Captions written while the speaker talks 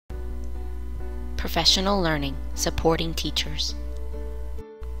Professional Learning, Supporting Teachers.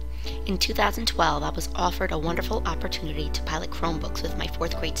 In 2012, I was offered a wonderful opportunity to pilot Chromebooks with my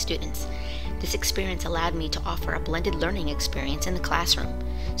 4th grade students. This experience allowed me to offer a blended learning experience in the classroom.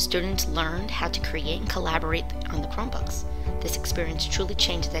 Students learned how to create and collaborate on the Chromebooks. This experience truly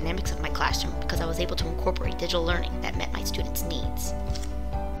changed the dynamics of my classroom because I was able to incorporate digital learning that met my students' needs.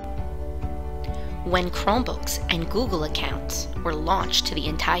 When Chromebooks and Google accounts were launched to the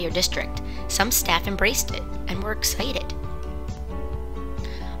entire district, some staff embraced it and were excited.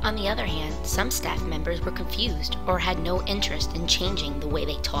 On the other hand, some staff members were confused or had no interest in changing the way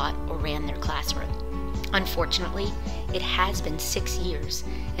they taught or ran their classroom. Unfortunately, it has been 6 years,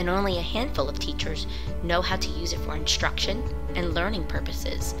 and only a handful of teachers know how to use it for instruction and learning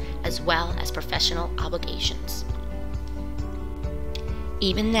purposes, as well as professional obligations.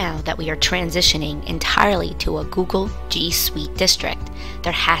 Even now that we are transitioning entirely to a Google G Suite district,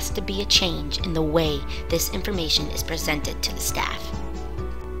 there has to be a change in the way this information is presented to the staff.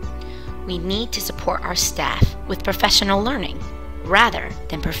 We need to support our staff with professional learning rather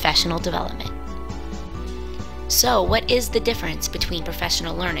than professional development. So, what is the difference between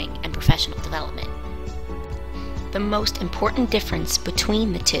professional learning and professional development? The most important difference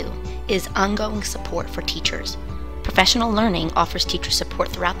between the two is ongoing support for teachers. Professional learning offers teacher support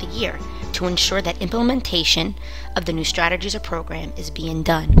throughout the year to ensure that implementation of the new strategies or program is being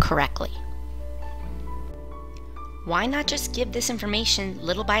done correctly. Why not just give this information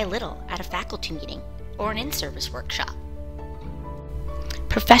little by little at a faculty meeting or an in-service workshop?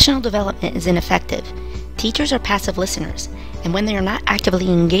 Professional development is ineffective. Teachers are passive listeners, and when they are not actively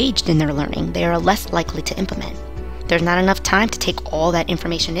engaged in their learning, they are less likely to implement. There's not enough time to take all that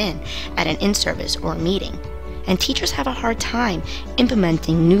information in at an in-service or a meeting. And teachers have a hard time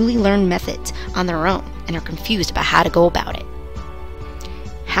implementing newly learned methods on their own and are confused about how to go about it.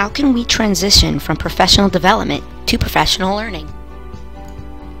 How can we transition from professional development to professional learning?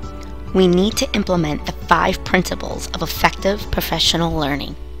 We need to implement the 5 principles of effective professional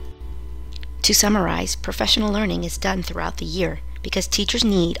learning. To summarize, professional learning is done throughout the year because teachers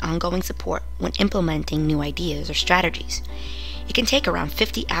need ongoing support when implementing new ideas or strategies. It can take around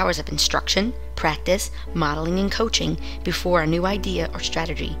 50 hours of instruction, practice, modeling, and coaching before a new idea or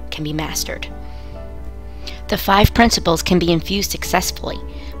strategy can be mastered. The 5 principles can be infused successfully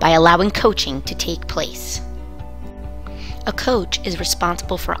by allowing coaching to take place. A coach is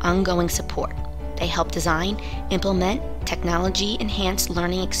responsible for ongoing support. They help design, implement technology-enhanced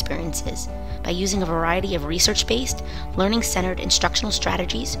learning experiences by using a variety of research-based, learning-centered instructional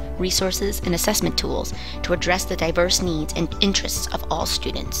strategies, resources, and assessment tools to address the diverse needs and interests of all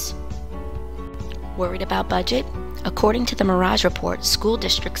students. Worried about budget? According to the Mirage report, school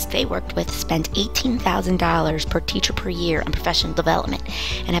districts they worked with spent $18,000 per teacher per year on professional development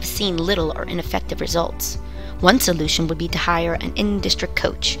and have seen little or ineffective results. One solution would be to hire an in-district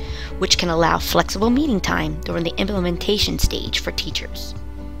coach, which can allow flexible meeting time during the implementation stage for teachers.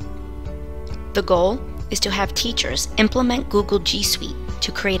 The goal is to have teachers implement Google G Suite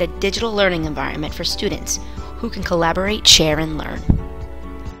to create a digital learning environment for students who can collaborate, share, and learn.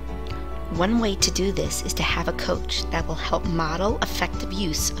 One way to do this is to have a coach that will help model effective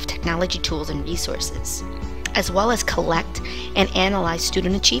use of technology tools and resources, as well as collect and analyze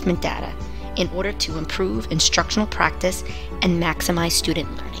student achievement data in order to improve instructional practice and maximize student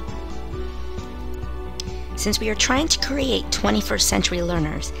learning. Since we are trying to create 21st century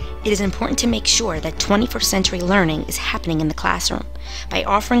learners, it is important to make sure that 21st century learning is happening in the classroom. By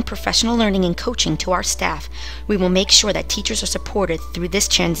offering professional learning and coaching to our staff, we will make sure that teachers are supported through this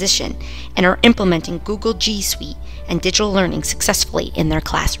transition and are implementing Google G Suite and digital learning successfully in their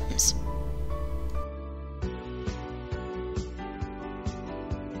classrooms.